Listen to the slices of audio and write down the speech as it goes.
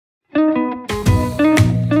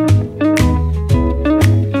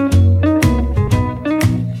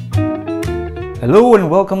Hello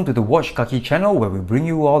and welcome to the Watch Kaki channel where we bring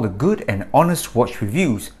you all the good and honest watch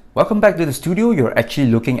reviews. Welcome back to the studio. You're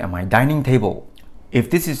actually looking at my dining table. If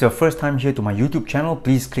this is your first time here to my YouTube channel,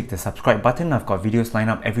 please click the subscribe button. I've got videos lined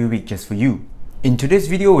up every week just for you. In today's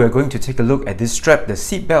video, we're going to take a look at this strap, the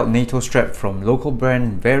seatbelt NATO strap from local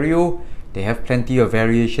brand Vario. They have plenty of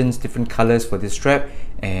variations, different colors for this strap,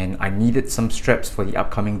 and I needed some straps for the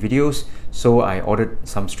upcoming videos, so I ordered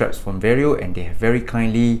some straps from Vario and they have very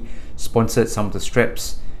kindly sponsored some of the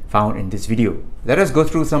straps found in this video. Let us go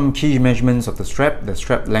through some key measurements of the strap. The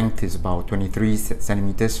strap length is about 23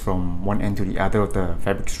 centimeters from one end to the other of the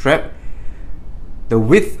fabric strap. The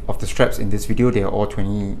width of the straps in this video, they are all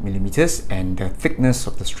 20 millimeters, and the thickness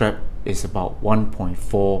of the strap is about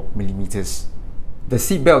 1.4 millimeters. The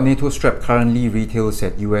seatbelt NATO strap currently retails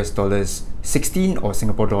at US dollars 16 or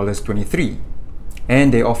Singapore dollars 23,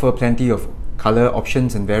 and they offer plenty of color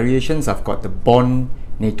options and variations. I've got the Bond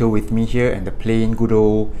NATO with me here, and the plain good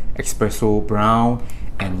old espresso brown,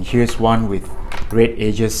 and here's one with red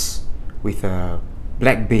edges with a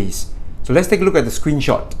black base. So let's take a look at the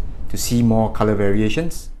screenshot to see more color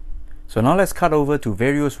variations. So now let's cut over to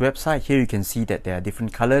Vario's website. Here you can see that there are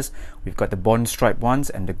different colors. We've got the Bond stripe ones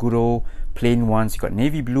and the good old plain ones. You've got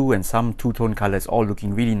navy blue and some two-tone colors, all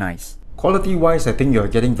looking really nice. Quality wise, I think you're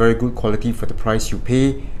getting very good quality for the price you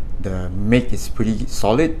pay. The make is pretty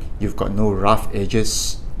solid. You've got no rough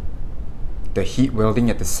edges. The heat welding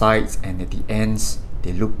at the sides and at the ends,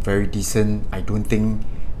 they look very decent. I don't think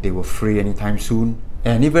they will fray anytime soon.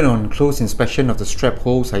 And even on close inspection of the strap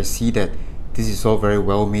holes, I see that this is all very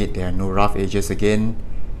well made. There are no rough edges again.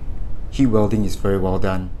 Heat welding is very well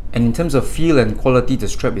done. And in terms of feel and quality, the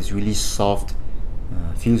strap is really soft.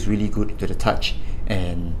 Feels really good to the touch.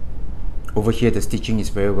 And over here, the stitching is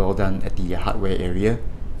very well done at the hardware area.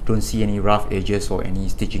 Don't see any rough edges or any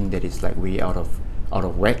stitching that is like way out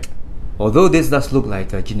of whack. Although this does look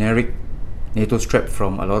like a generic NATO strap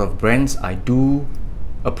from a lot of brands, I do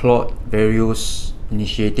applaud Vario's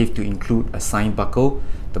initiative to include a sign buckle.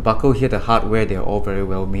 The buckle here, the hardware, they're all very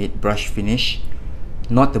well made, brush finish.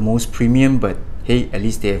 Not the most premium, but hey, at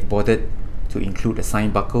least they have bothered to include a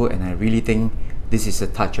sign buckle, and I really think this is a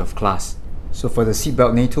touch of class. So for the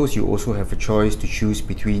seatbelt NATOs, you also have a choice to choose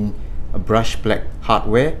between a brush black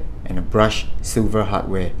hardware and a brush silver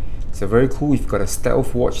hardware. So very cool. If you've got a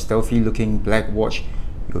stealth watch, stealthy looking black watch,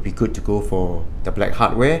 it would be good to go for the black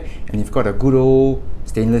hardware. And if you've got a good old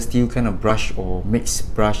stainless steel kind of brush or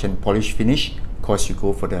mixed brush and polish finish, of course you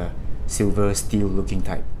go for the silver steel looking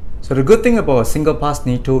type. So the good thing about a single pass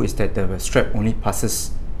NATO is that the strap only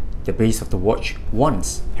passes the base of the watch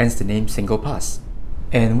once, hence the name single pass.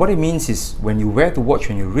 And what it means is when you wear the watch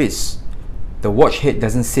on your wrist, the watch head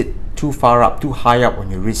doesn't sit too far up, too high up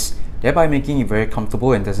on your wrist, thereby making it very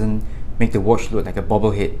comfortable and doesn't make the watch look like a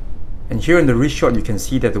bobblehead. And here in the wrist shot, you can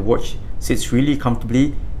see that the watch sits really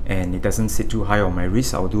comfortably and it doesn't sit too high on my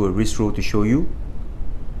wrist. I'll do a wrist roll to show you.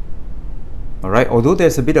 Alright, although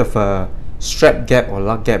there's a bit of a strap gap or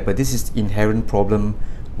lug gap, but this is the inherent problem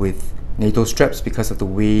with NATO straps because of the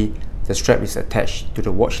way the strap is attached to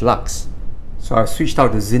the watch lugs. So I've switched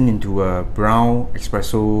out the Zin into a brown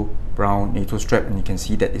espresso brown NATO strap, and you can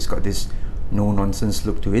see that it's got this no-nonsense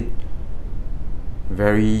look to it.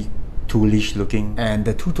 Very toolish looking, and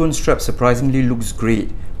the two-tone strap surprisingly looks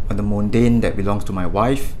great on the Mondane that belongs to my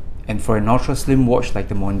wife. And for an ultra slim watch like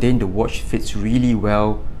the Mondane, the watch fits really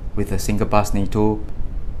well with a single pass NATO.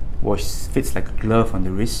 Watch fits like a glove on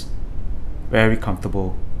the wrist. Very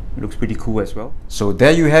comfortable. Looks pretty cool as well. So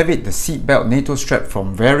there you have it, the seatbelt NATO strap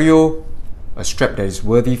from Vario. A strap that is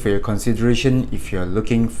worthy for your consideration if you're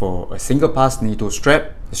looking for a single pass NATO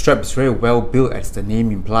strap. The strap is very well built, as the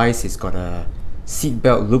name implies. It's got a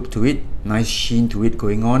seatbelt look to it, nice sheen to it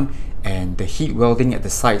going on, and the heat welding at the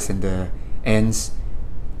sides and the ends,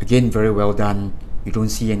 again very well done. You don't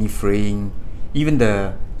see any fraying. Even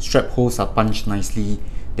the strap holes are punched nicely.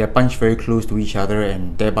 They're punched very close to each other,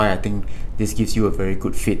 and thereby I think this gives you a very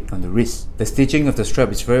good fit on the wrist. The stitching of the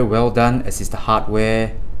strap is very well done, as is the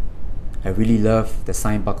hardware. I really love the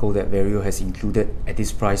sign buckle that Vario has included at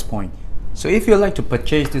this price point. So if you'd like to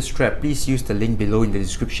purchase this strap, please use the link below in the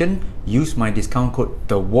description. Use my discount code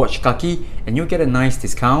THEWATCHKAKI and you'll get a nice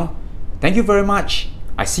discount. Thank you very much.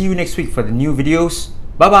 I see you next week for the new videos.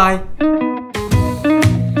 Bye bye.